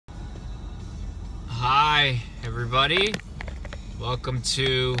Hi, everybody. Welcome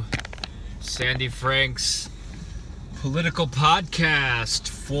to Sandy Frank's political podcast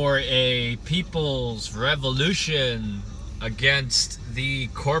for a people's revolution against the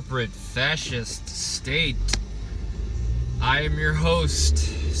corporate fascist state. I am your host,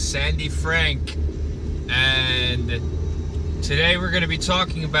 Sandy Frank, and today we're going to be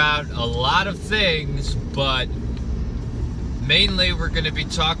talking about a lot of things, but mainly we're going to be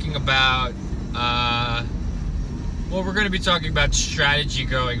talking about strategy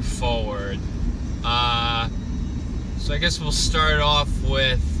going forward. So I guess we'll start off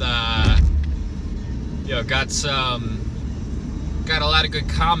with got a lot of good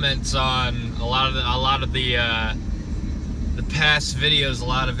comments on a lot of the past videos, a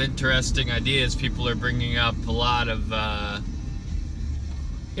lot of interesting ideas. People are bringing up a lot of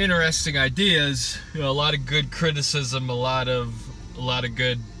interesting ideas, a lot of good criticism, a lot of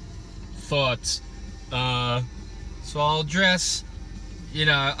good thoughts. So I'll address,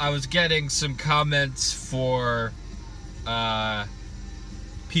 I was getting some comments for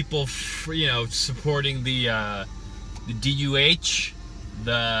people, supporting the DUH,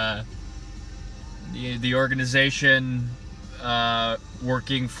 the organization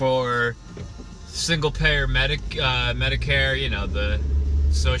working for single-payer Medicare, the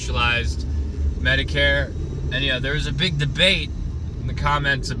socialized Medicare. And there was a big debate in the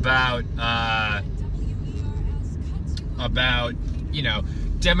comments about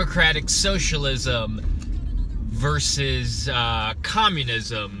democratic socialism versus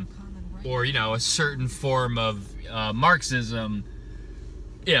communism, or a certain form of Marxism.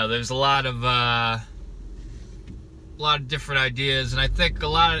 There's a lot of different ideas, and I think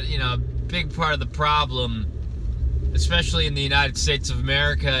a big part of the problem, especially in the United States of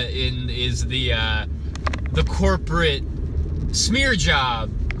America, is the corporate smear job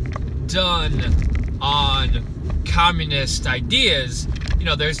done on communist ideas.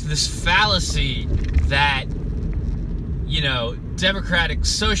 There's this fallacy that democratic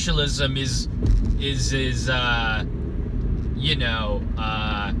socialism is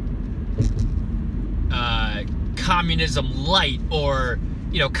communism light, or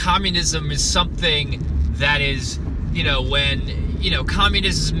communism is something that is when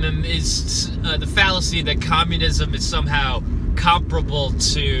communism is the fallacy that communism is somehow comparable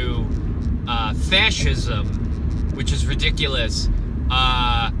to fascism, which is ridiculous.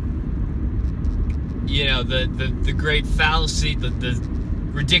 The great fallacy, the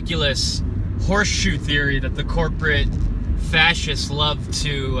ridiculous horseshoe theory that the corporate fascists love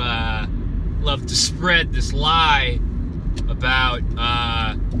to spread, this lie about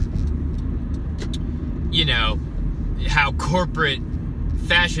how corporate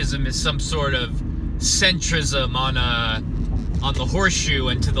fascism is some sort of centrism on the horseshoe,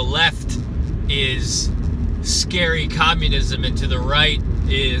 and to the left is scary communism, and to the right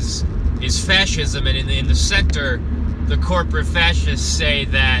is fascism, and in the center, the corporate fascists say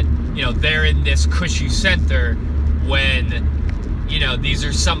that they're in this cushy center, when these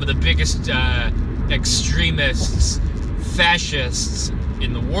are some of the biggest extremists, fascists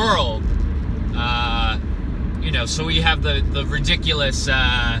in the world. So we have the ridiculous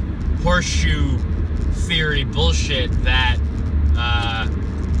horseshoe theory bullshit that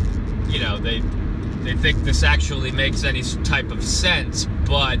they think this actually makes any type of sense,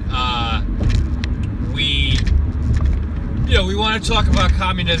 but we want to talk about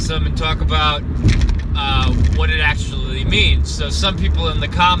communism and talk about what it actually means. So some people in the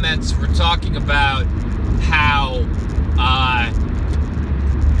comments were talking about how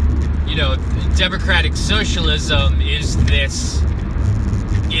democratic socialism is this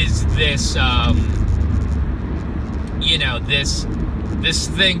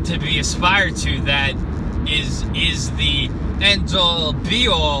thing to be aspired to, that is the end-all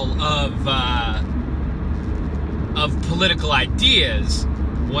be-all of political ideas,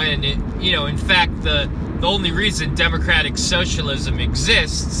 when in fact the only reason democratic socialism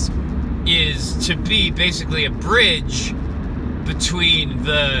exists is to be basically a bridge between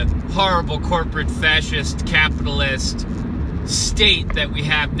the horrible corporate fascist capitalist state that we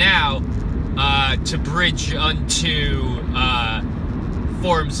have now, to bridge unto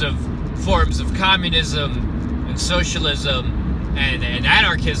forms of communism and socialism and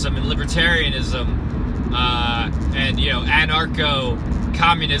anarchism and libertarianism, and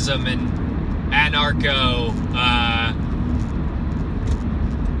anarcho-communism and anarcho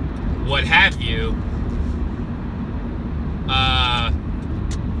what have you.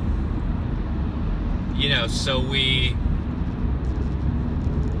 So we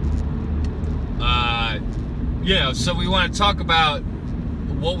so we want to talk about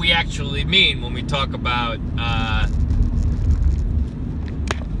what we actually mean when we talk about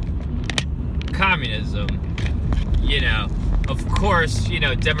communism. Of course,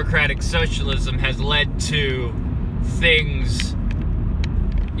 democratic socialism has led to things,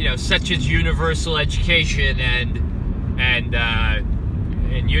 such as universal education and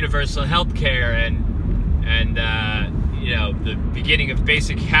universal health care and the beginning of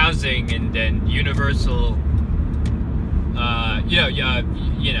basic housing and universal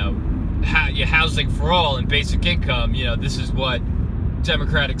housing for all and basic income. This is what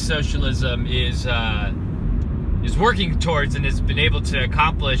democratic socialism is working towards and has been able to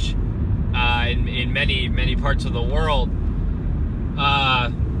accomplish in many parts of the world.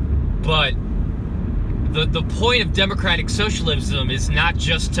 But the point of democratic socialism is not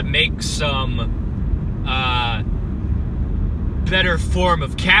just to make some better form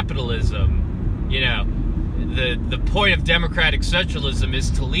of capitalism. The point of democratic socialism is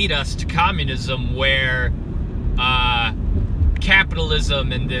to lead us to communism, where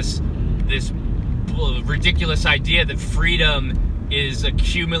capitalism and this ridiculous idea that freedom is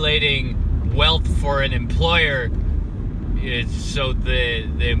accumulating wealth for an employer, so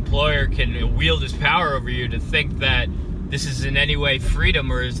the employer can wield his power over you, to think that this is in any way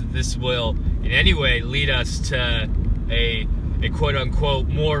freedom, or this will in any way lead us to a quote-unquote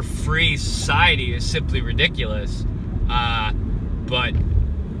more free society, is simply ridiculous. But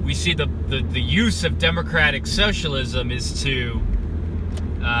we see the use of democratic socialism is to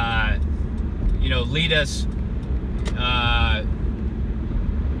lead us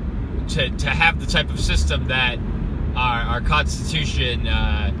to have the type of system that our Constitution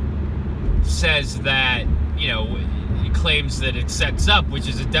says that, it claims that it sets up, which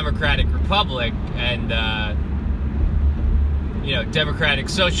is a democratic republic. And democratic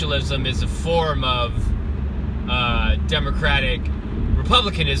socialism is a form of democratic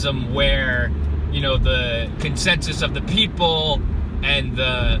republicanism, where the consensus of the people and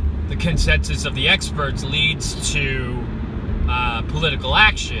the consensus of the experts leads to political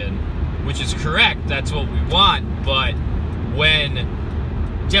action, which is correct. That's what we want. But when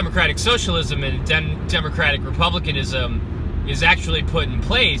democratic socialism and democratic republicanism is actually put in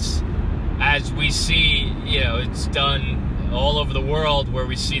place, as we see, it's done all over the world, where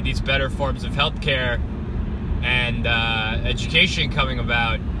we see these better forms of healthcare and education coming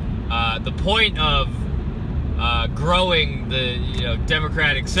about, the point of growing the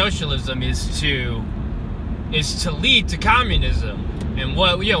democratic socialism is to lead to communism. And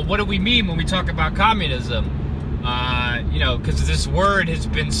what do we mean when we talk about communism? Because this word has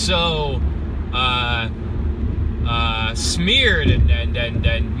been so smeared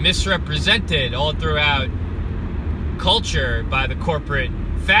and misrepresented all throughout culture by the corporate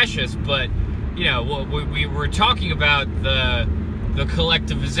fascists. But we were talking about the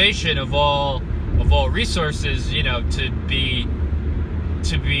collectivization of all resources, to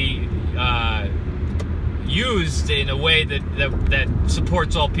be used in a way that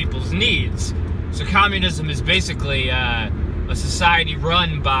supports all people's needs. So communism is basically a society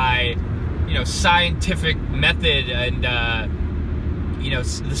run by scientific method and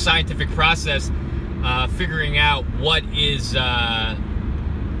the scientific process, figuring out what is the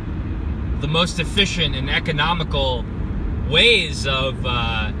most efficient and economical ways of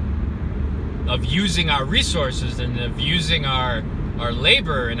using our resources and of using our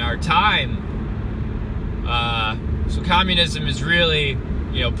labor and our time. So communism is really,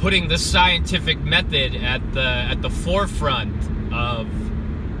 putting the scientific method at the forefront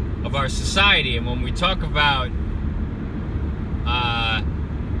of our society. And when we talk about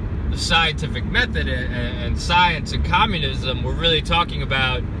the scientific method and science and communism, we're really talking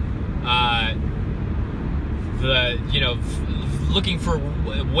about looking for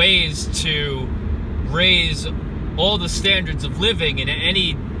ways to raise all the standards of living in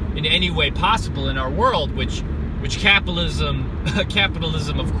any way possible in our world, which capitalism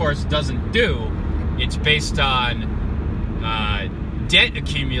of course doesn't do. It's based on debt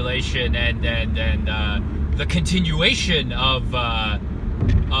accumulation and the continuation of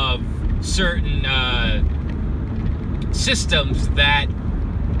certain systems that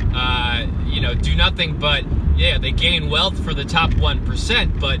do nothing but, they gain wealth for the top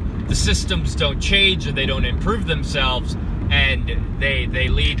 1%, but the systems don't change and they don't improve themselves, and they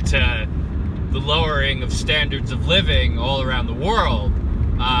lead to the lowering of standards of living all around the world.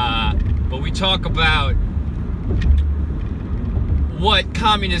 But we talk about what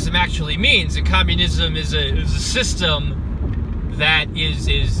communism actually means, and communism is a system that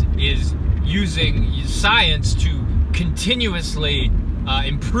is using science to continuously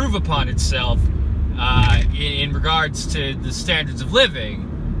improve upon itself in regards to the standards of living.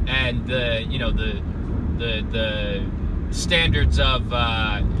 and the standards of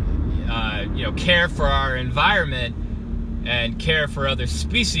care for our environment and care for other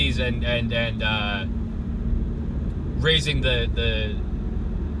species, and raising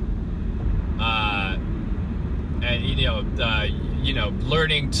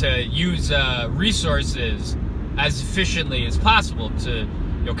learning to use resources as efficiently as possible.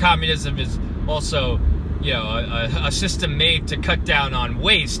 Communism is also a system made to cut down on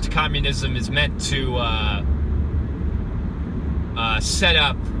waste. Communism is meant to set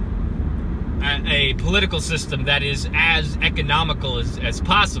up a political system that is as economical as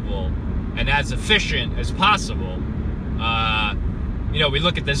possible and as efficient as possible. We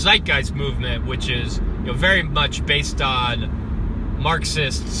look at the Zeitgeist movement, which is very much based on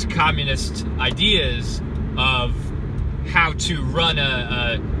Marxist, communist ideas of how to run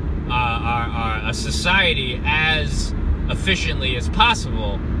a society as efficiently as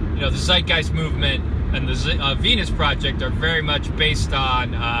possible. The Zeitgeist movement and the Venus Project are very much based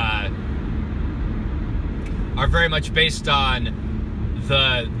on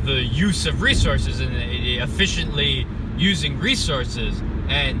the use of resources and efficiently using resources.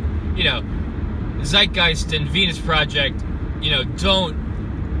 And Zeitgeist and Venus Project don't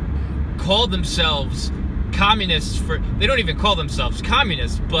call themselves communists they don't even call themselves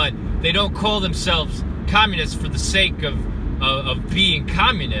communists, but they don't call themselves communists for the sake of being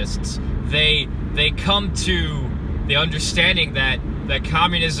communists. They come to the understanding that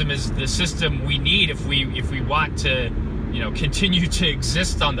communism is the system we need if we want to continue to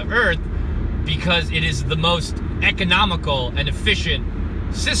exist on the earth, because it is the most economical and efficient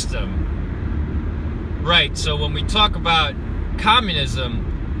system. Right, so when we talk about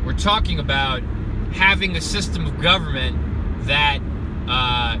communism, we're talking about having a system of government that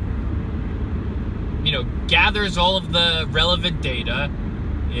gathers all of the relevant data,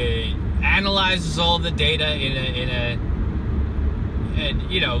 analyzes all of the data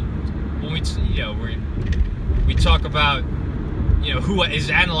when we talk about who is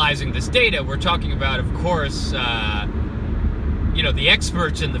analyzing this data, we're talking about, of course, the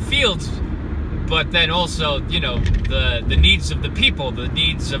experts in the fields, but then also the needs of the people, the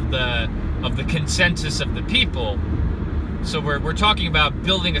needs of the consensus of the people. So we're talking about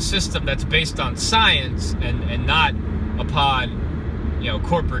building a system that's based on science and not upon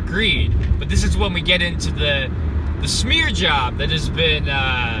corporate greed. But this is when we get into the smear job that has been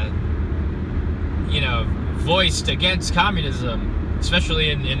voiced against communism, especially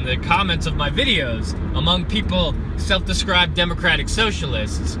in the comments of my videos, among people self-described democratic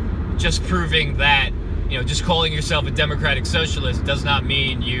socialists, just proving that just calling yourself a democratic socialist does not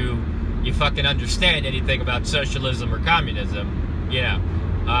mean you fucking understand anything about socialism or communism.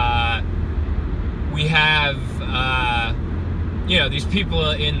 We have these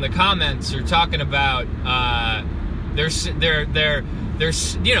people in the comments are talking about they're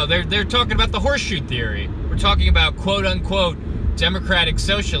talking about the horseshoe theory. We're talking about quote unquote democratic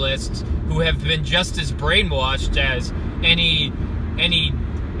socialists who have been just as brainwashed as any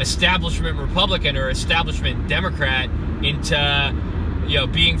establishment Republican or establishment Democrat into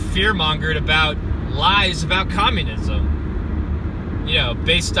being fear-mongered about lies about communism.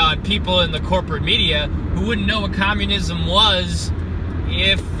 Based on people in the corporate media who wouldn't know what communism was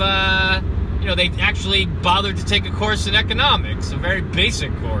if they actually bothered to take a course in economics, a very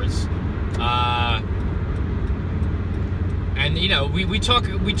basic course. And we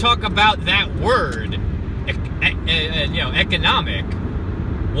talk about that word, economic.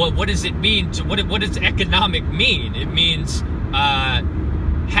 What does it mean? What does economic mean? It means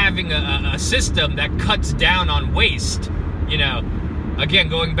having a system that cuts down on waste. Again,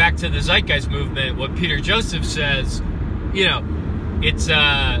 going back to the Zeitgeist movement, what Peter Joseph says, we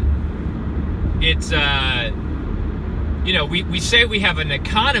say we have an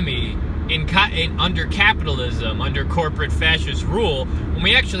economy under capitalism, under corporate fascist rule, when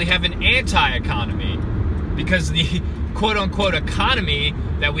we actually have an anti-economy, because the quote-unquote economy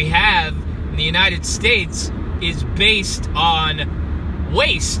that we have in the United States is based on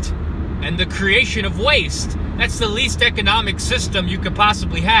waste and the creation of waste. That's the least economic system you could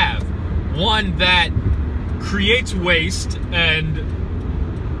possibly have. One that creates waste and,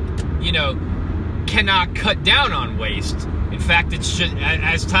 cannot cut down on waste. In fact, it's just,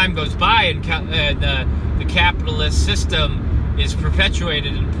 as time goes by and the capitalist system is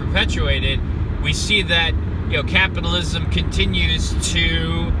perpetuated, we see that, capitalism continues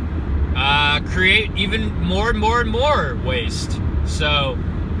to create even more and more and more waste. So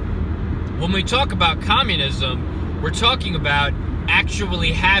when we talk about communism, we're talking about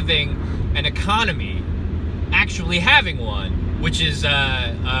actually having an economy, actually having one, which is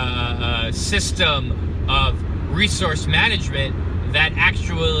system of resource management that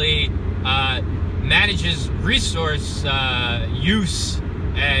actually manages resource use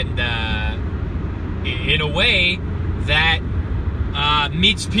and in a way that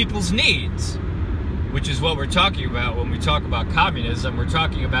meets people's needs, which is what we're talking about when we talk about communism. We're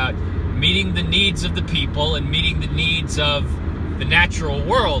talking about meeting the needs of the people and meeting the needs of the natural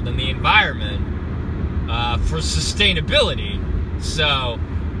world and the environment for sustainability. So,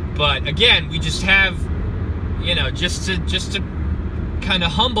 but again, we just have, you know, just to kind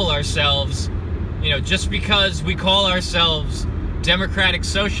of humble ourselves, you know, just because we call ourselves democratic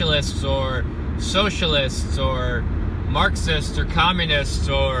socialists or socialists or Marxists or communists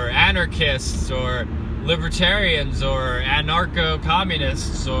or anarchists or libertarians or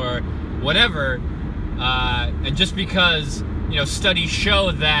anarcho-communists or whatever, and just because, you know, studies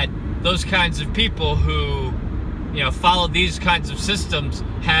show that those kinds of people who, you know, follow these kinds of systems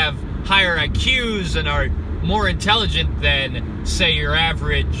have higher IQs and are more intelligent than, say, your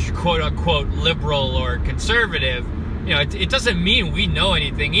average quote-unquote liberal or conservative, you know, it doesn't mean we know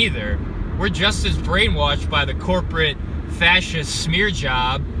anything either. We're just as brainwashed by the corporate fascist smear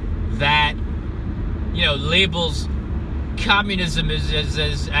job that, you know, labels communism as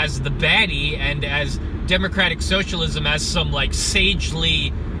the baddie and as democratic socialism as some, like,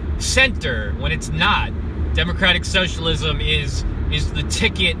 sagely center, when it's not. Democratic socialism is the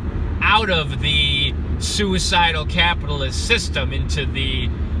ticket out of the suicidal capitalist system into the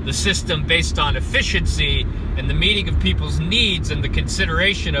system based on efficiency and the meeting of people's needs and the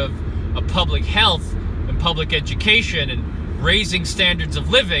consideration of public health and public education and raising standards of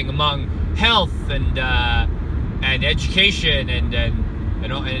living among health and education and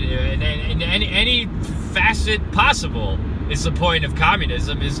any facet possible. Is the point of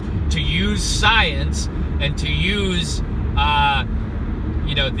communism, is to use science and to use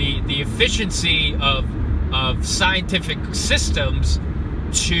you know, the efficiency of scientific systems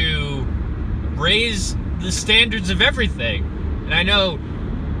to raise the standards of everything. And I know,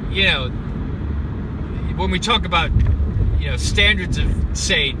 you know, when we talk about, you know, standards of,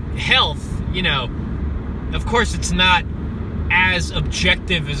 say, health, you know, of course it's not as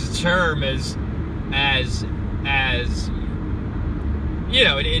objective as a term as you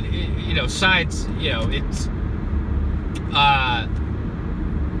know, you know, science, you know,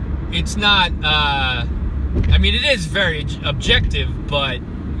 it's not, I mean, it is very objective, but,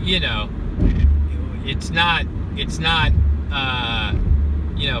 you know, it's not,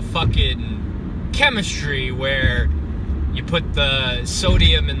 you know, fucking chemistry where you put the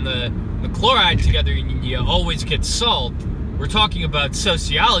sodium and the chloride together and you always get salt. We're talking about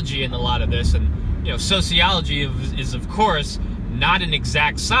sociology in a lot of this, and, you know, sociology is of course not an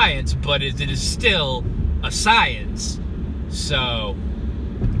exact science, but it is still a science. So,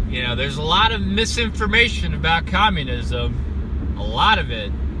 you know, there's a lot of misinformation about communism. A lot of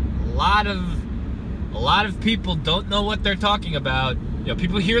it. A lot of people don't know what they're talking about. You know,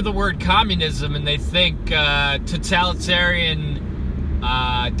 people hear the word communism and they think totalitarian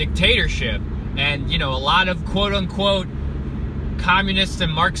dictatorship. And, you know, a lot of quote-unquote communist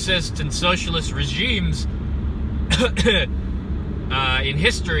and Marxist and socialist regimes in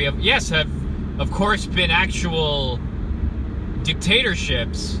history have of course been actual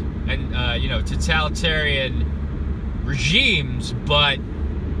dictatorships and you know, totalitarian regimes, but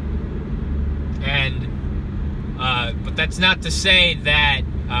that's not to say that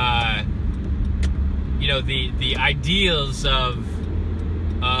you know, the ideals of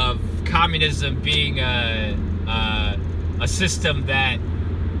communism being a system that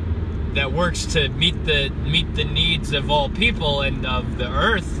works to meet the needs of all people and of the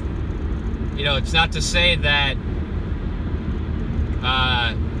earth. You know, it's not to say that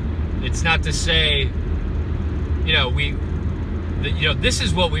it's not to say, you know, you know, this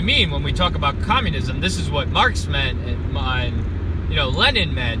is what we mean when we talk about communism. This is what Marx meant and you know,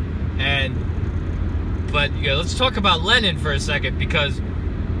 Lenin meant. But you know, let's talk about Lenin for a second, because,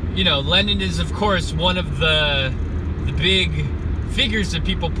 you know, Lenin is of course one of the big figures that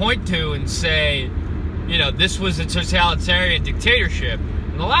people point to and say, you know, this was a totalitarian dictatorship.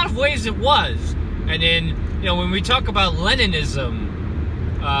 In a lot of ways it was. And in, you know, when we talk about Leninism,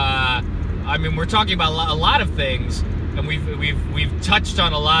 I mean, we're talking about a lot of things, and we've touched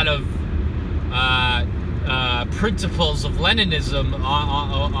on a lot of principles of Leninism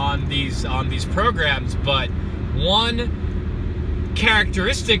on these programs. But one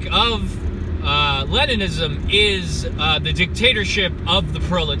characteristic of Leninism is the dictatorship of the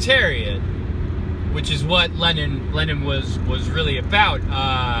proletariat, which is what Lenin was really about.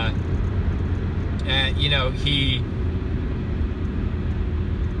 You know,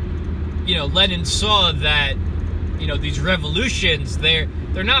 Lenin saw that, these revolutions, they're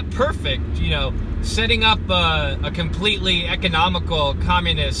not perfect. Setting up a completely economical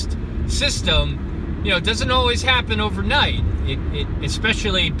communist system, doesn't always happen overnight. It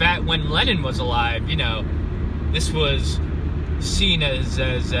especially back when Lenin was alive, this was seen as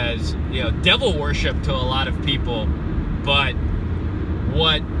devil worship to a lot of people. But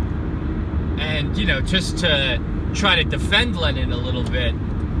just to try to defend Lenin a little bit,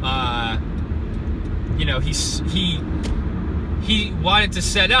 he wanted to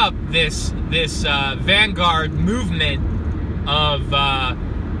set up this vanguard movement of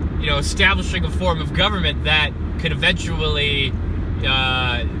establishing a form of government that could eventually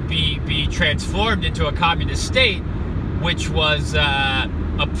be transformed into a communist state, which was a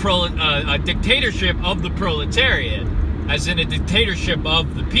dictatorship of the proletariat, as in a dictatorship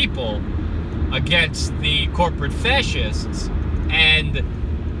of the people against the corporate fascists. And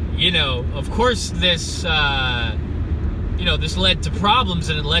of course this this led to problems,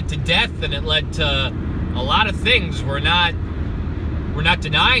 and it led to death, and it led to a lot of things. We're not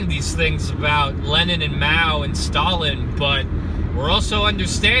denying these things about Lenin and Mao and Stalin, but we're also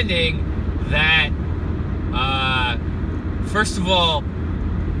understanding that first of all,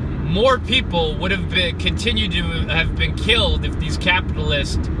 more people would have continued to have been killed if these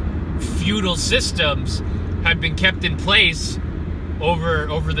capitalist feudal systems had been kept in place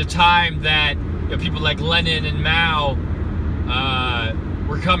over the time that people like Lenin and Mao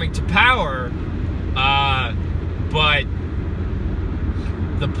were coming to power. But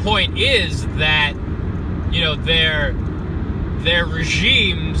the point is that their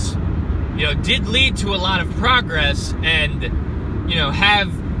regimes did lead to a lot of progress, and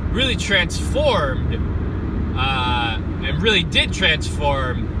have really transformed and really did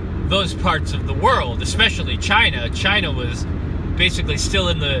transform those parts of the world, especially China. China was basically still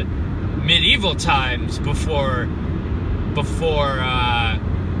in the medieval times before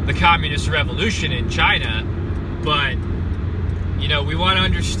the communist revolution in China. But we want to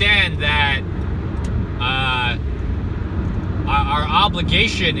understand that our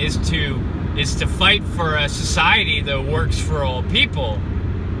obligation is to fight for a society that works for all people,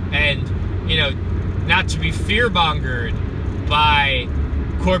 and not to be fear-mongered by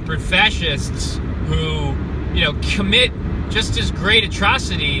corporate fascists who commit just as great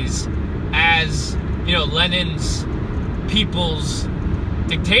atrocities as Lenin's people's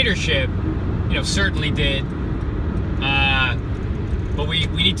dictatorship certainly did. But we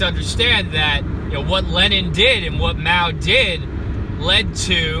need to understand that what Lenin did and what Mao did led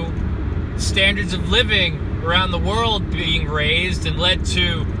to standards of living around the world being raised, and led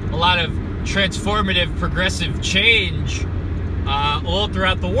to a lot of transformative progressive change all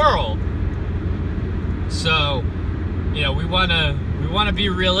throughout the world. So we want to be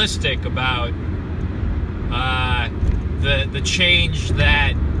realistic about the change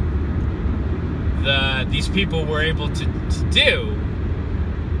that these people were able to do.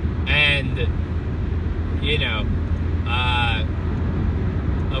 And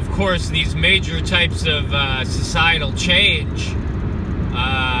of course, these major types of societal change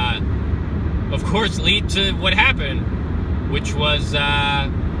of course lead to what happened, which was a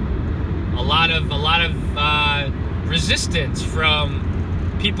lot of resistance from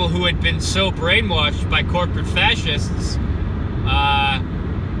people who had been so brainwashed by corporate fascists,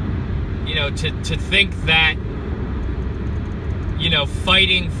 to think that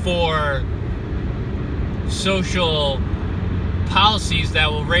fighting for social policies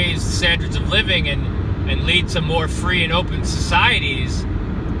that will raise standards of living and lead to more free and open societies,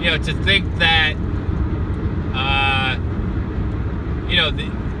 to think that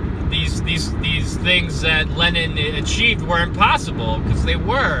these things that Lenin achieved were impossible, because they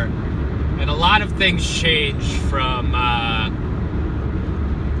were. And a lot of things changed from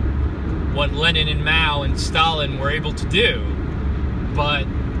what Lenin and Mao and Stalin were able to do. But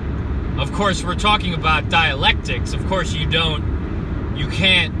of course, we're talking about dialectics. Of course, you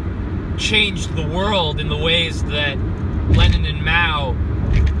can't change the world in the ways that Lenin and Mao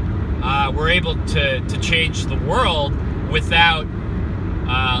were able to change the world without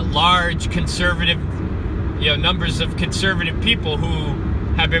large conservative, numbers of conservative people who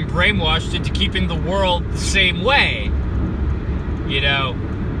have been brainwashed into keeping the world the same way.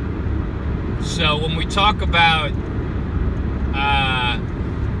 So when we talk about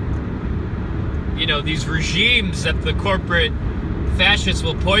these regimes that the corporate fascists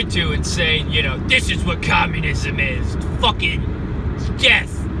will point to and say, this is what communism is. It's fucking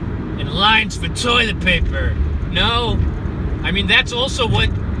death and lines for toilet paper. No, I mean, that's also what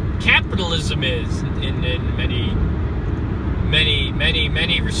capitalism is in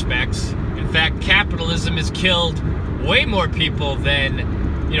many respects. In fact, capitalism has killed way more people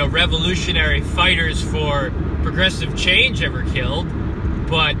than, you know, revolutionary fighters for progressive change ever killed.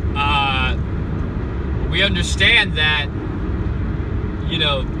 But we understand that, you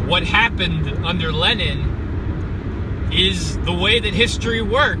know, what happened under Lenin is the way that history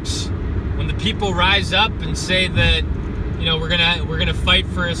works. When the people rise up and say that, you know, we're gonna fight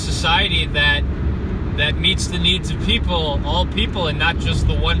for a society that meets the needs of people, all people, and not just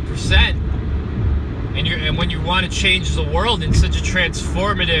the 1%. And when you want to change the world in such a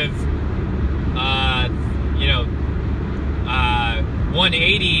transformative,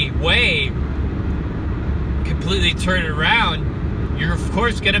 180 way, completely turn it around, you're of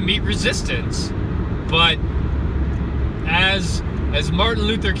course going to meet resistance. But as Martin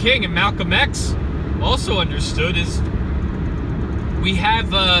Luther King and Malcolm X also understood, is we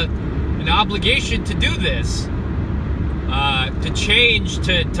have an obligation to do this, to change,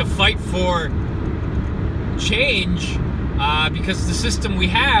 to fight for change, because the system we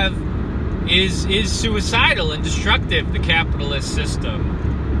have is suicidal and destructive, the capitalist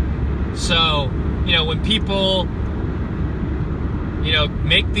system. So, you know, when people, you know,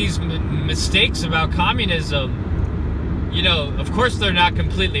 make these mistakes about communism, you know, of course they're not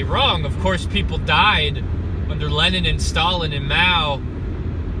completely wrong. Of course people died under Lenin and Stalin and Mao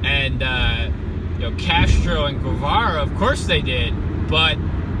and you know, Castro and Guevara. Of course they did. But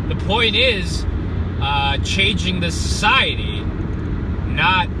the point is changing the society,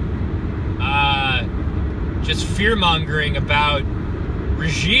 not just fear-mongering about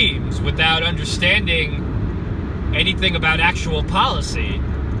regimes without understanding anything about actual policy.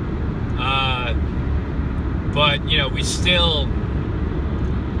 But, you know, we still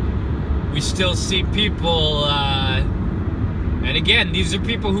see people, and again, these are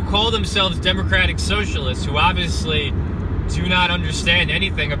people who call themselves democratic socialists, who obviously do not understand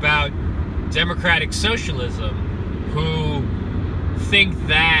anything about democratic socialism, who think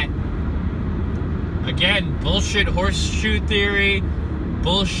that, again, bullshit horseshoe theory,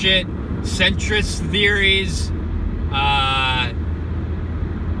 bullshit centrist theories,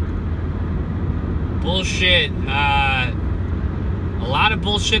 bullshit, a lot of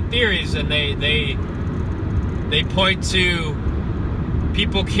bullshit theories, and they point to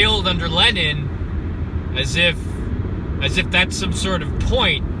people killed under Lenin as if that's some sort of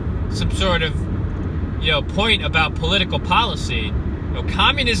point, some sort of, you know, point about political policy. You know,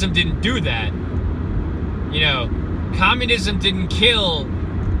 communism didn't do that. You know, communism didn't kill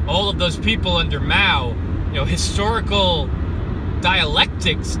all of those people under Mao. You know, historical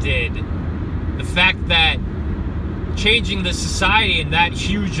dialectics did. The fact that changing the society in that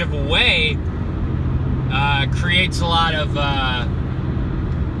huge of a way creates a lot of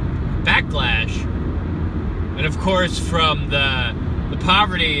backlash. And of course, from the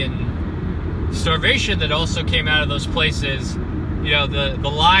poverty and starvation that also came out of those places, you know, the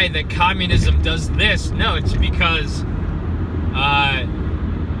lie that communism does this, no, it's because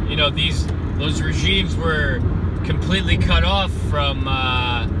you know, those regimes were completely cut off from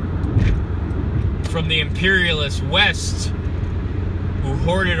the imperialist West, who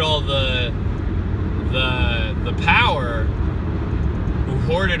hoarded all the power, who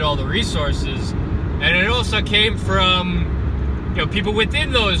hoarded all the resources. And it also came from, you know, people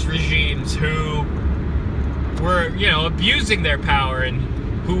within those regimes who were, you know, abusing their power and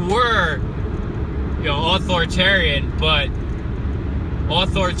who were, you know, authoritarian, but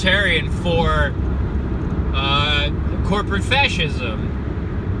authoritarian for corporate fascism,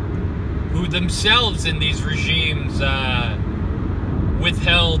 who themselves in these regimes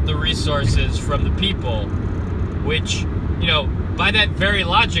withheld the resources from the people, which, you know, by that very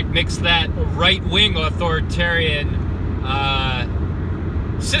logic makes that a right-wing authoritarian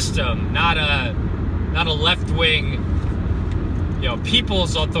system, not a left-wing, you know,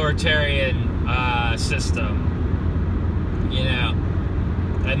 people's authoritarian system. You know,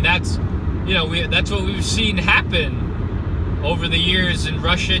 and that's, you know, that's what we've seen happen over the years in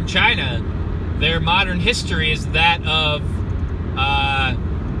Russia and China. Their modern history is that of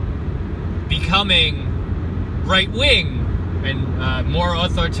becoming right-wing and more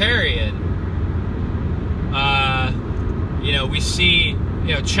authoritarian. You know, we see,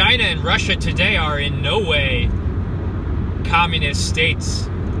 you know, China and Russia today are in no way communist states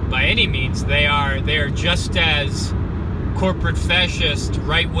by any means. They are just as corporate fascist,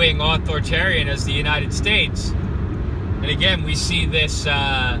 right-wing authoritarian as the United States. And again, we see this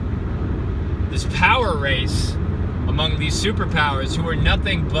this power race among these superpowers, who are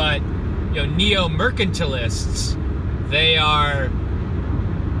nothing but, you know, neo-mercantilists. They are,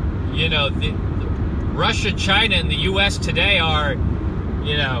 you know, Russia, China, and the U.S. today are,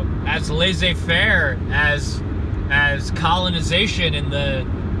 you know, as laissez-faire as colonization in the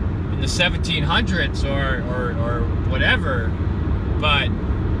 1700s or whatever. But,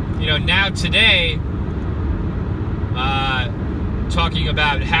 you know, now today, talking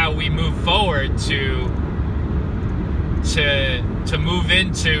about how we move forward to move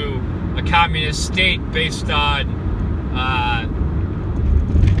into a communist state based on,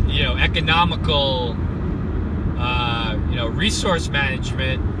 you know, economical, you know, resource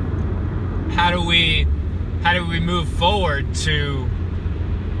management. How do we move forward to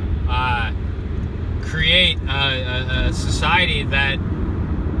create a society that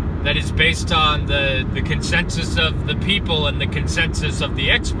is based on the consensus of the people and the consensus of the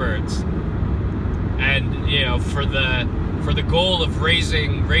experts, and, you know, for the goal of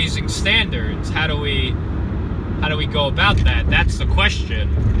raising standards? How do we go about that? That's the question.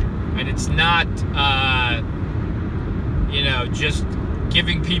 And it's not, you know, just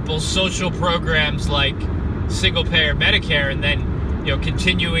giving people social programs like single-payer Medicare and then, you know,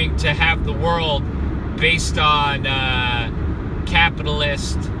 continuing to have the world based on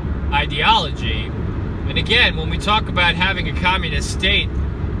capitalist ideology. And again, when we talk about having a communist state,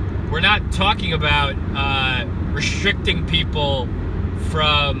 we're not talking about restricting people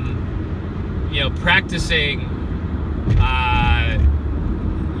from, you know, practicing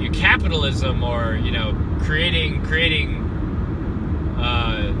capitalism, or, you know, creating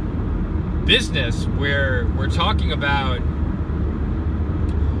business. We're talking about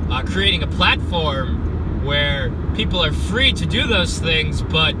creating a platform where people are free to do those things,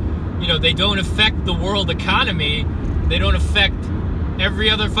 but, you know, they don't affect the world economy. They don't affect every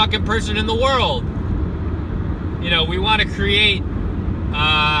other fucking person in the world. You know, we want to create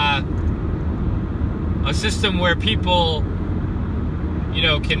a system where people, you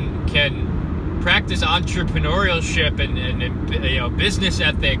know, can practice entrepreneurship and you know, business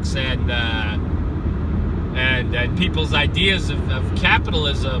ethics and people's ideas of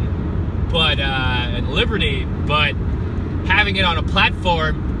capitalism, but and liberty, but having it on a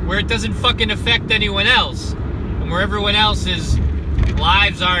platform where it doesn't fucking affect anyone else, and where everyone else's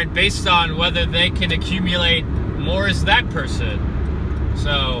lives aren't based on whether they can accumulate more as that person.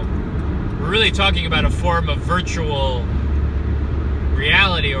 So we're really talking about a form of virtual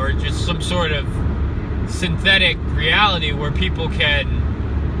reality, or just some sort of synthetic reality where people can,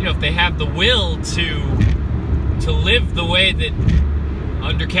 you know, if they have the will to live the way that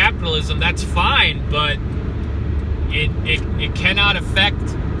under capitalism, that's fine, but it cannot affect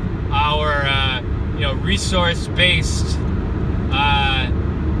our you know, resource-based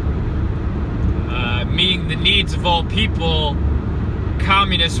meeting the needs of all people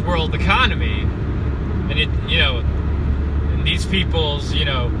communist world economy. And it, you know, and these people's, you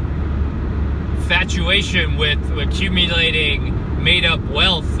know, infatuation with accumulating made-up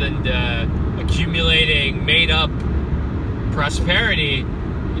wealth and accumulating made-up prosperity,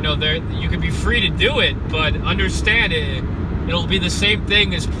 you know, you can be free to do it, but understand it'll be the same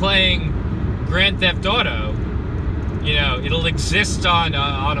thing as playing Grand Theft Auto. You know, it'll exist on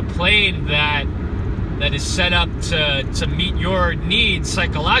a plane that is set up to meet your needs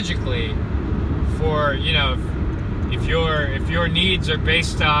psychologically. For, you know, if your needs are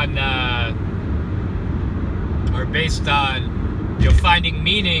based on you know, finding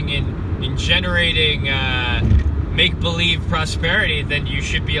meaning in generating make-believe prosperity, then you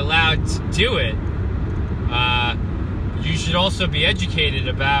should be allowed to do it. You should also be educated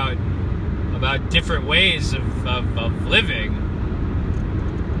about different ways of living.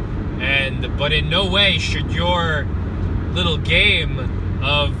 But in no way should your little game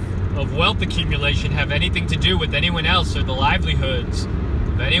of wealth accumulation have anything to do with anyone else or the livelihoods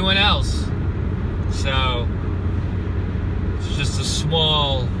of anyone else. So it's just a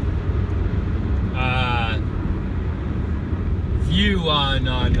small view on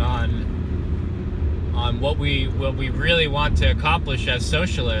what we really want to accomplish as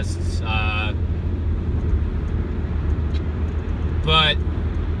socialists. But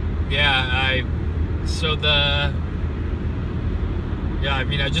yeah, I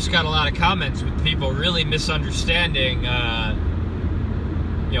mean, I just got a lot of comments with people really misunderstanding,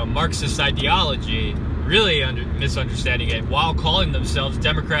 you know, Marxist ideology, really misunderstanding it while calling themselves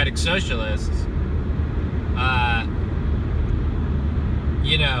democratic socialists.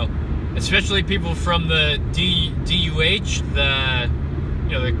 You know, especially people from the DUH,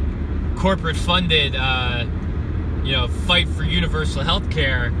 you know, the corporate-funded, you know, fight for universal health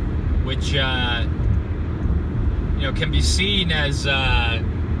care, which, you know, can be seen as,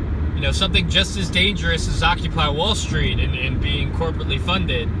 you know, something just as dangerous as Occupy Wall Street and being corporately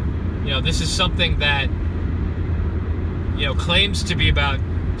funded. this is something that, claims to be about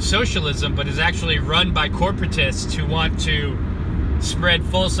socialism, but is actually run by corporatists who want to spread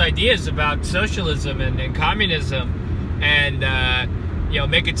false ideas about socialism and communism, and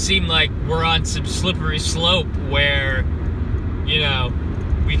make it seem like we're on some slippery slope where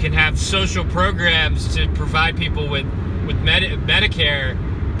we can have social programs to provide people with Medicare,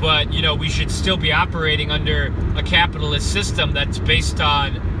 but we should still be operating under a capitalist system that's based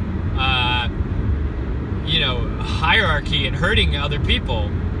on hierarchy and hurting other people,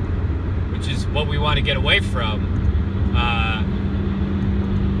 which is what we want to get away from.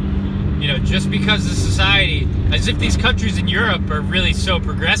 Just because the society, as if these countries in Europe are really so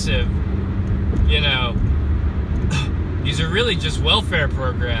progressive, these are really just welfare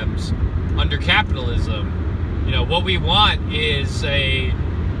programs under capitalism. What we want is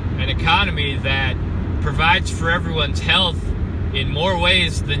an economy that provides for everyone's health in more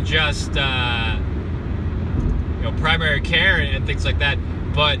ways than just primary care and things like that.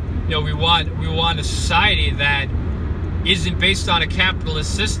 But we want a society that isn't based on a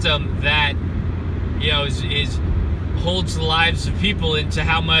capitalist system that holds the lives of people into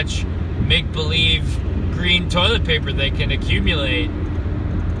how much make-believe green toilet paper they can accumulate.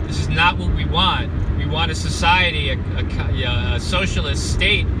 This is not what we want. We want a society, a socialist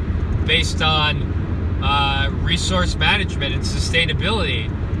state based on resource management and sustainability,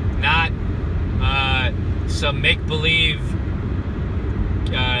 not some make-believe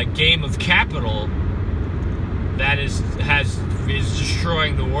game of capital that is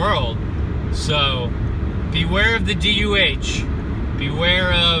destroying the world. So beware of the DUH.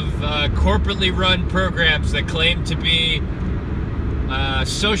 Beware of corporately run programs that claim to be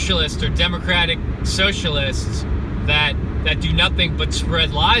socialist or democratic socialists that do nothing but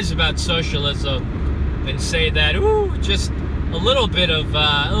spread lies about socialism and say that, just a little bit of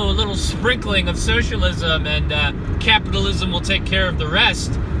a little sprinkling of socialism and capitalism will take care of the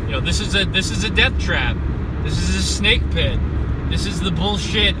rest. This is a death trap. This is a snake pit. This is the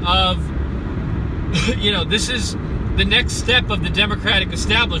bullshit of this is the next step of the democratic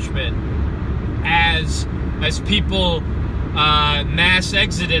establishment as people mass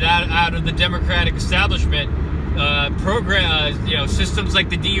exited out of the democratic establishment. Systems like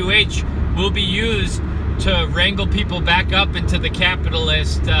the DUH will be used to wrangle people back up into the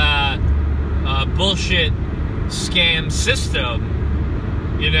capitalist bullshit scam system.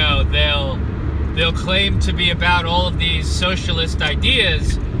 They'll claim to be about all of these socialist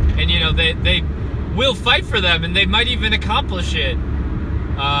ideas, and they will fight for them, and they might even accomplish it.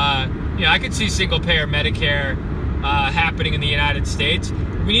 I could see single-payer Medicare happening in the United States.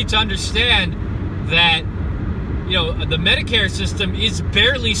 We need to understand that the Medicare system is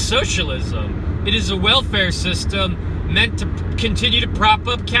barely socialism. It is a welfare system meant to continue to prop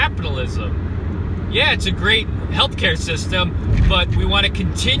up capitalism. Yeah, it's a great healthcare system, but we want to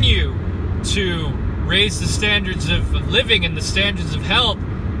continue to raise the standards of living and the standards of health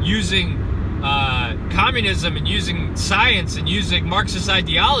using communism and using science and using Marxist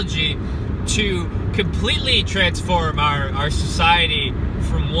ideology to completely transform our society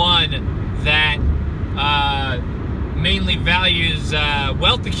from one that mainly values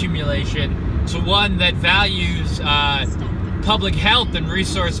wealth accumulation to one that values public health and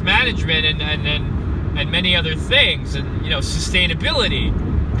resource management and many other things, and sustainability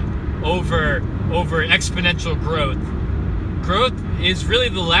over exponential growth. Growth is really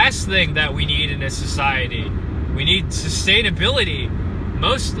the last thing that we need in a society. We need sustainability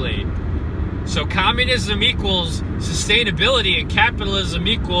mostly. So communism equals sustainability, and capitalism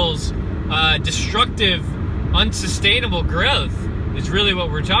equals destructive, unsustainable growth is really what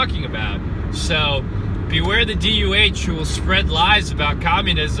we're talking about. So beware the DUH who will spread lies about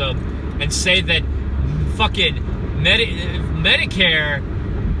communism and say that fucking Medicare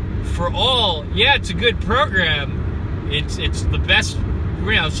for all, yeah, it's a good program. It's the best,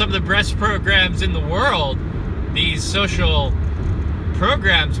 some of the best programs in the world, these social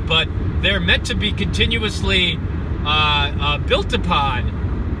programs, but they're meant to be continuously built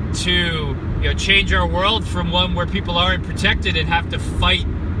upon to change our world from one where people aren't protected and have to fight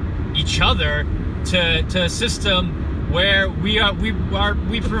each other to a system where we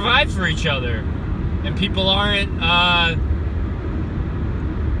provide for each other, and people aren't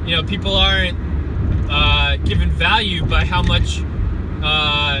given value by how much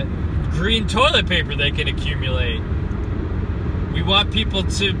green toilet paper they can accumulate. We want people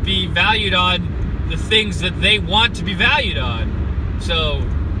to be valued on the things that they want to be valued on. So,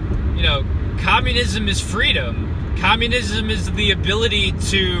 communism is freedom. Communism is the ability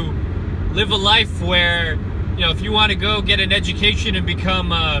to live a life where, if you want to go get an education and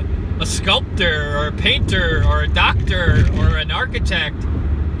become a a sculptor or a painter or a doctor or an architect.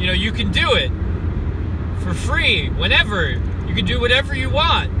 You know, you can do it for free whenever. You can do whatever you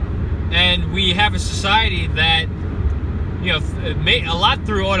want. And we have a society that, you know, a lot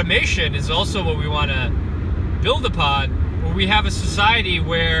through automation is also what we want to build upon, where we have a society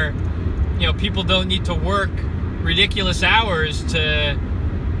where, you know, people don't need to work ridiculous hours to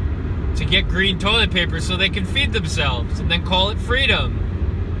get green toilet paper so they can feed themselves and then call it freedom.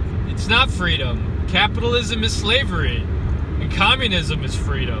 It's not freedom. Capitalism is slavery, and communism is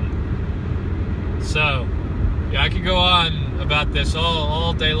freedom. So, yeah, I could go on about this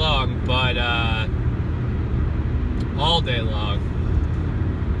all day long, but all day long.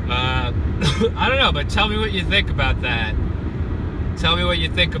 I don't know, but tell me what you think about that. Tell me what you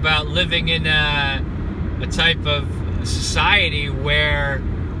think about living in a type of society where,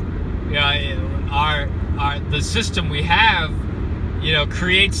 you know, the system we have, you know,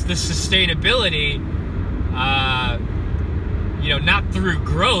 creates the sustainability, you know, not through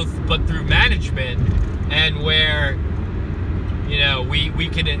growth but through management, and where, you know, we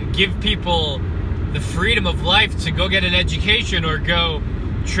can give people the freedom of life to go get an education or go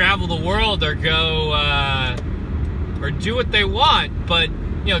travel the world or go or do what they want, but,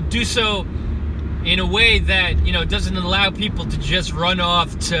 you know, do so in a way that, you know, doesn't allow people to just run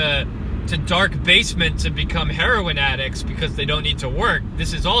off to dark basements and become heroin addicts because they don't need to work.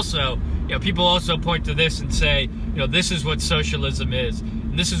 This is also, you know, people also point to this and say, you know, this is what socialism is,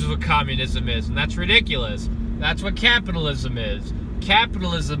 and this is what communism is, and that's ridiculous. That's what capitalism is.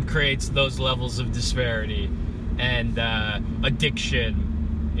 Capitalism creates those levels of disparity and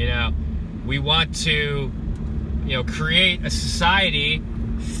addiction. You know, we want to, you know, create a society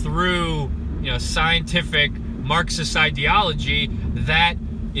through, you know, scientific Marxist ideology that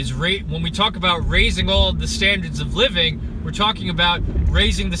is, when we talk about raising all of the standards of living, we're talking about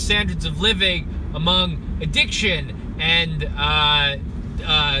raising the standards of living among addiction and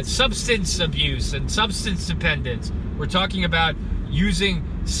substance abuse and substance dependence. We're talking about using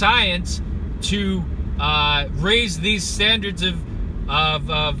science to raise these standards of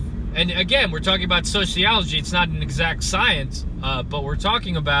and again, we're talking about sociology. It's not an exact science, but we're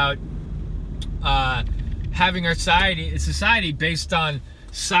talking about having our society based on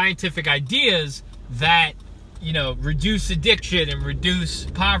scientific ideas that, you know, reduce addiction and reduce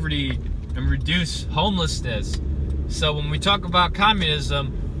poverty and reduce homelessness. So when we talk about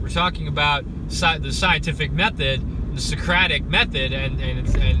communism, we're talking about the scientific method, the Socratic method,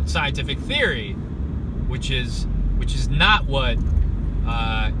 and scientific theory, which is not what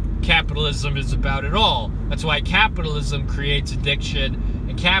capitalism is about at all. That's why capitalism creates addiction,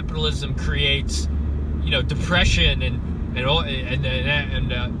 and capitalism creates, you know, depression and you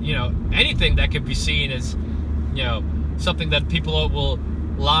know, anything that could be seen as, you know, something that people will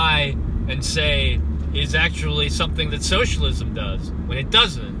lie and say is actually something that socialism does, when it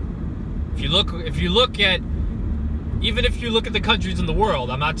doesn't. If you look at the countries in the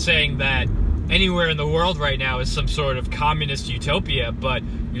world, I'm not saying that anywhere in the world right now is some sort of communist utopia, but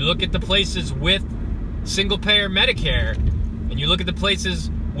you look at the places with single-payer Medicare, and you look at the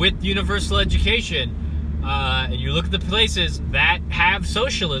places with universal education, and you look at the places that have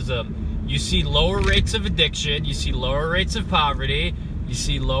socialism, you see lower rates of addiction, you see lower rates of poverty, you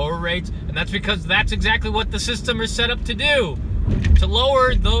see lower rates, and that's because that's exactly what the system is set up to do, to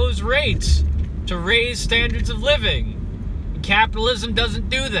lower those rates, to raise standards of living. And capitalism doesn't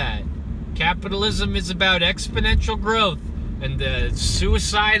do that. Capitalism is about exponential growth and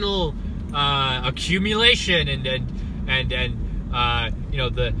suicidal accumulation and you know,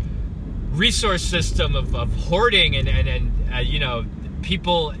 the resource system of hoarding and you know,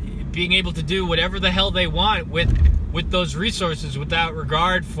 people being able to do whatever the hell they want with those resources without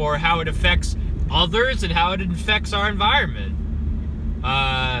regard for how it affects others and how it affects our environment.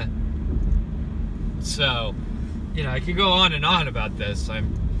 So, you know, I could go on and on about this.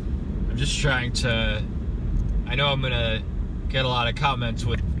 I'm just trying to, I know I'm gonna get a lot of comments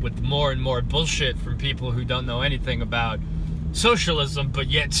with more and more bullshit from people who don't know anything about socialism, but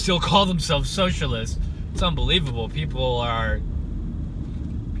yet still call themselves socialists. It's unbelievable. People are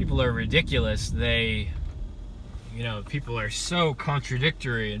ridiculous. They, you know, people are so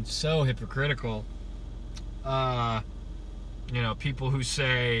contradictory and so hypocritical. You know, people who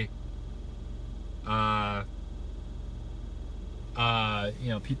say, you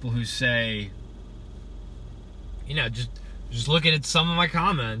know, people who say, you know, just looking at some of my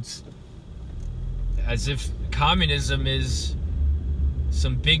comments, as if communism is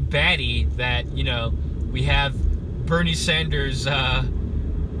some big baddie that, you know, we have Bernie Sanders'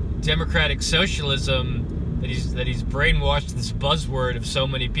 democratic socialism that he's brainwashed this buzzword of so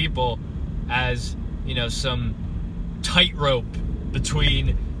many people as, you know, some tightrope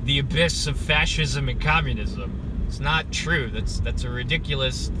between the abyss of fascism and communism. It's not true. That's a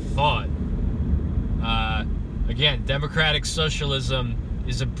ridiculous thought. Again, democratic socialism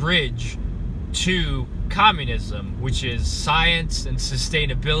is a bridge to communism, which is science and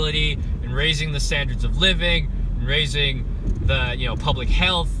sustainability and raising the standards of living and raising the, you know, public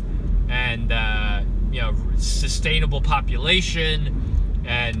health and you know, sustainable population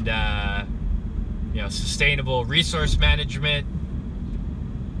and you know, sustainable resource management.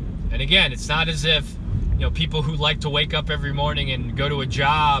 And again, it's not as if, you know, people who like to wake up every morning and go to a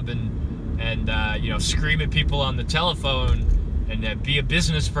job and you know, scream at people on the telephone and be a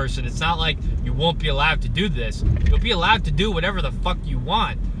business person. It's not like you won't be allowed to do this. You'll be allowed to do whatever the fuck you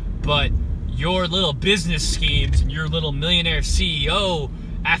want, but your little business schemes and your little millionaire CEO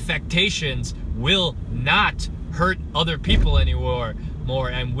affectations will not hurt other people anymore,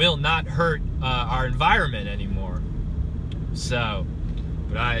 and will not hurt our environment anymore. So,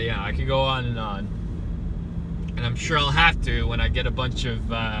 but I could go on, and I'm sure I'll have to when I get a bunch of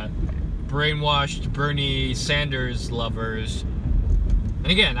brainwashed Bernie Sanders lovers.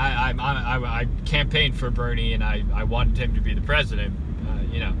 And again, I campaigned for Bernie, and I wanted him to be the president.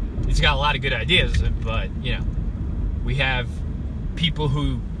 You know, he's got a lot of good ideas, but, you know, we have people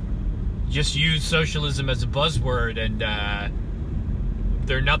who just use socialism as a buzzword, and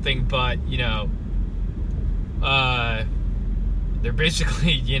they're nothing but, you know, they're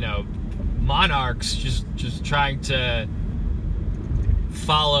basically, you know, monarchs just trying to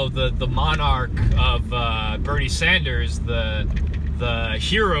follow the monarch of Bernie Sanders, the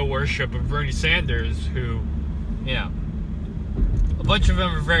hero worship of Bernie Sanders, who, you know, a bunch of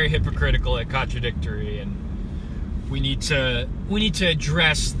them are very hypocritical and contradictory, and we need to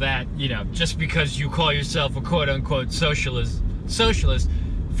address that. You know, just because you call yourself a quote-unquote socialist,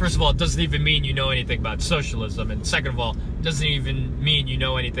 first of all, it doesn't even mean you know anything about socialism, and second of all, it doesn't even mean you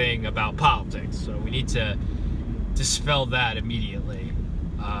know anything about politics. So we need to dispel that immediately.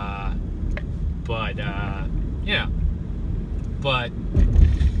 You know, but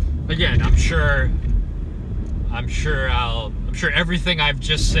again, I'm sure everything I've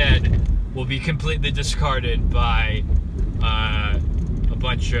just said will be completely discarded by a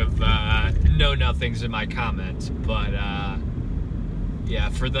bunch of know-nothings in my comments. But yeah,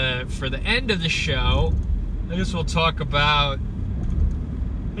 for the end of the show, I guess we'll talk about.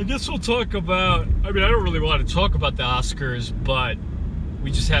 I mean, I don't really want to talk about the Oscars, but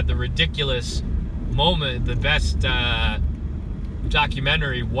we just had the ridiculous moment, the best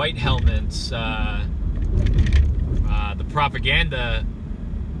documentary, White Helmets, the propaganda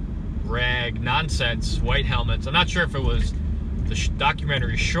rag nonsense, White Helmets. I'm not sure if it was the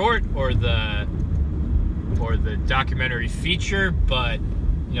documentary short or the documentary feature, but,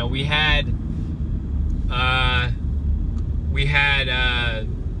 you know, we had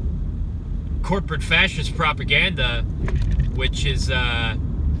corporate fascist propaganda, which is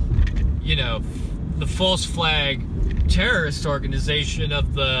you know, the false flag terrorist organization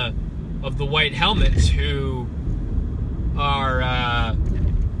of the White Helmets, who are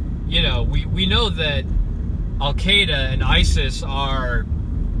you know, we know that Al-Qaeda and ISIS are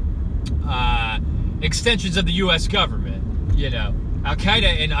extensions of the U.S. government. You know,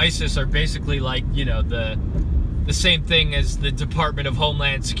 Al-Qaeda and ISIS are basically like, you know, the same thing as the Department of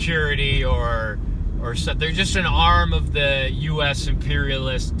Homeland Security, or so. They're just an arm of the U.S.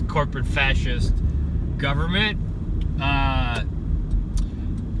 imperialist corporate fascist government.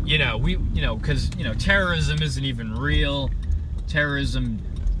 You know, because, you know, terrorism isn't even real. Terrorism,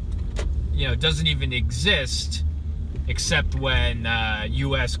 you know, doesn't even exist except when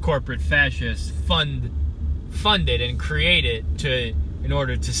U.S. corporate fascists fund it and create it in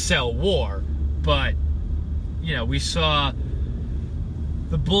order to sell war. But, you know, we saw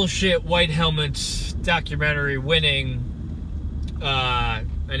the bullshit White Helmets documentary winning, and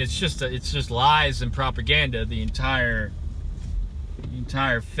it's just lies and propaganda. The entire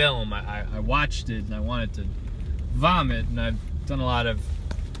film. I watched it and I wanted to vomit, and I've done a lot of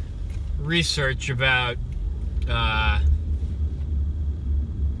research about, and,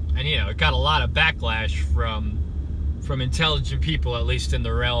 you know, it got a lot of backlash from intelligent people, at least in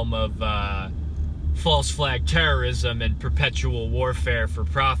the realm of false flag terrorism and perpetual warfare for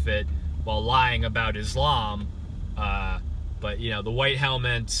profit while lying about Islam. But, you know, the White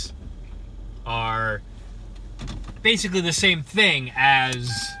Helmets are basically the same thing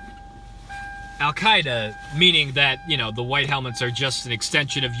as Al-Qaeda, meaning that, you know, the White Helmets are just an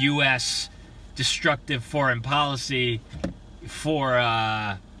extension of U.S. destructive foreign policy for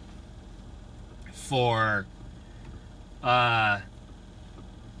for,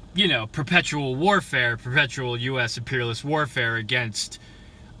 you know, perpetual warfare, perpetual U.S. imperialist warfare against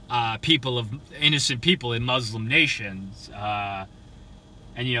innocent people in Muslim nations,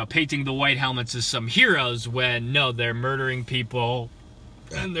 and, you know, painting the white helmets as some heroes when, no, they're murdering people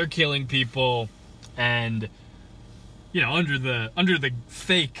and they're killing people, and, you know, under the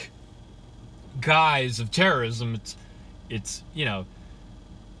fake guise of terrorism, it's you know,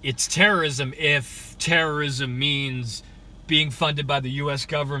 it's terrorism if terrorism means being funded by the U.S.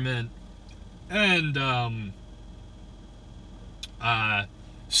 government and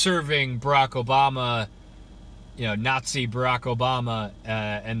serving Barack Obama, you know, Nazi Barack Obama,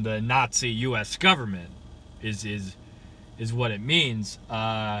 and the Nazi U.S. government is what it means.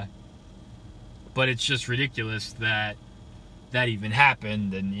 But it's just ridiculous that even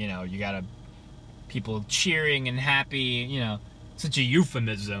happened, and, you know, you got people cheering and happy, you know, such a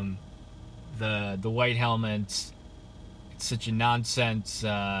euphemism. The white helmets, it's such a nonsense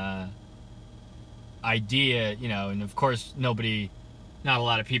idea, you know, and of course not a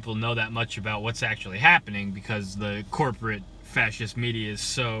lot of people know that much about what's actually happening because the corporate fascist media is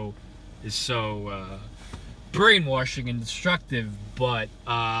so brainwashing and destructive. But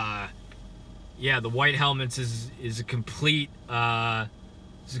yeah, the white helmets is a complete lie.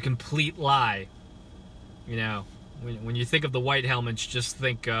 You know, when you think of the white helmets, just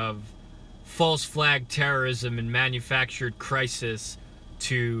think of false flag terrorism and manufactured crisis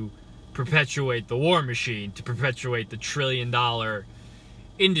to perpetuate the war machine, to perpetuate the trillion-dollar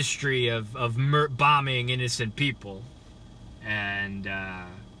industry of bombing innocent people. And,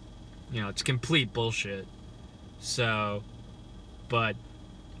 you know, it's complete bullshit. So, but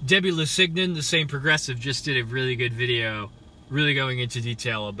Debbie Lusignan, the same progressive, just did a really good video, really going into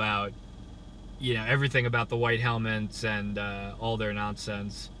detail about, you know, everything about the white helmets and all their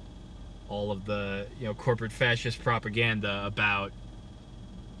nonsense, all of the, you know, corporate fascist propaganda about,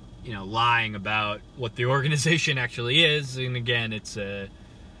 you know, lying about what the organization actually is. And again, it's an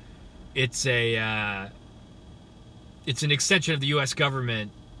extension of the U.S.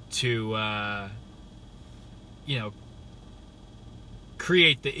 government to, you know,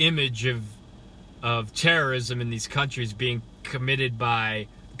 create the image of terrorism in these countries being committed by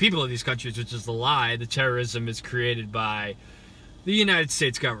the people of these countries, which is the lie. The terrorism is created by the United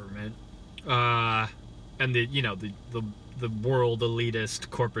States government, and the, you know, the world elitist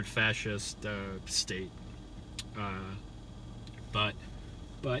corporate fascist state. But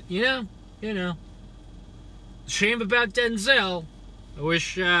you know, shame about Denzel. I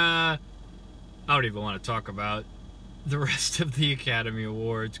wish I don't even want to talk about the rest of the Academy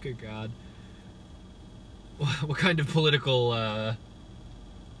Awards. Good God, what kind of political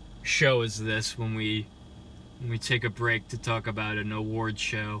show is this when we take a break to talk about an award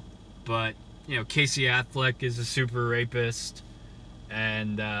show? But, you know, Casey Affleck is a super rapist,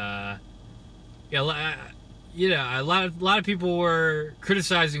 and yeah, you know, a lot of people were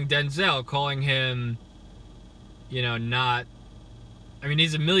criticizing Denzel, calling him, you know, not. I mean,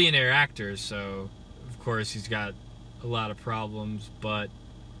 he's a millionaire actor, so of course he's got a lot of problems. But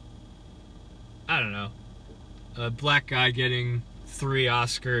I don't know, a black guy getting 3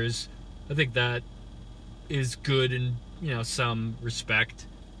 Oscars, I think that is good in, you know, some respect.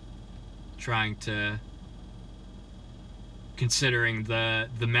 Trying to, considering the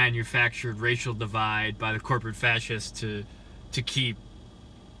manufactured racial divide by the corporate fascists to keep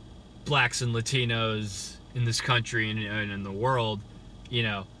blacks and Latinos in this country and in the world, you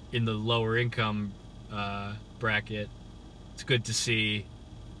know, in the lower income bracket. It's good to see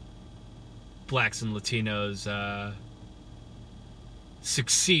blacks and Latinos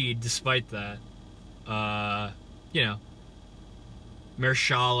succeed despite that. You know,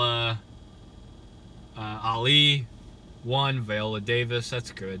 Mahershala Ali won, Viola Davis,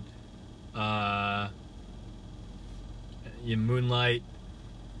 that's good. Moonlight,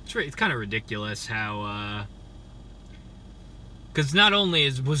 it's kind of ridiculous how, because not only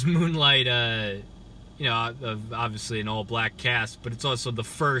was Moonlight, you know, obviously an all-black cast, but it's also the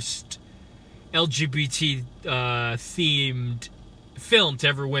first LGBT themed film to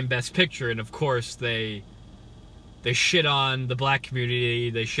ever win Best Picture, and of course they shit on the black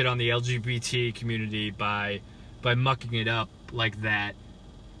community, they shit on the LGBT community by mucking it up like that.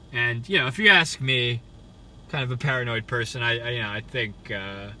 And, you know, if you ask me, kind of a paranoid person, I think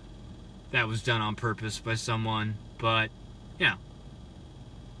that was done on purpose by someone. But, you know,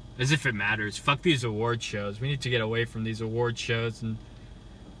 as if it matters. Fuck these award shows. We need to get away from these award shows and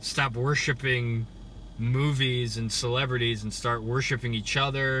stop worshiping movies and celebrities and start worshiping each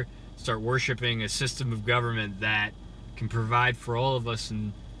other, start worshiping a system of government that can provide for all of us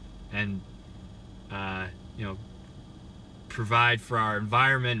and you know, provide for our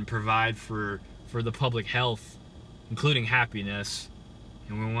environment and provide for the public health, including happiness.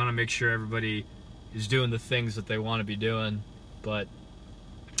 And we want to make sure everybody is doing the things that they want to be doing. But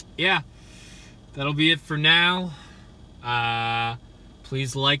yeah, that'll be it for now.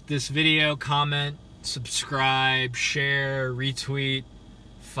 Please like this video, comment, subscribe, share, retweet,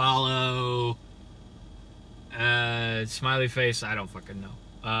 follow, smiley face, I don't fucking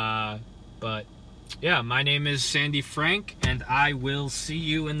know. But yeah, my name is Sandy Frank, and I will see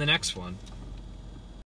you in the next one.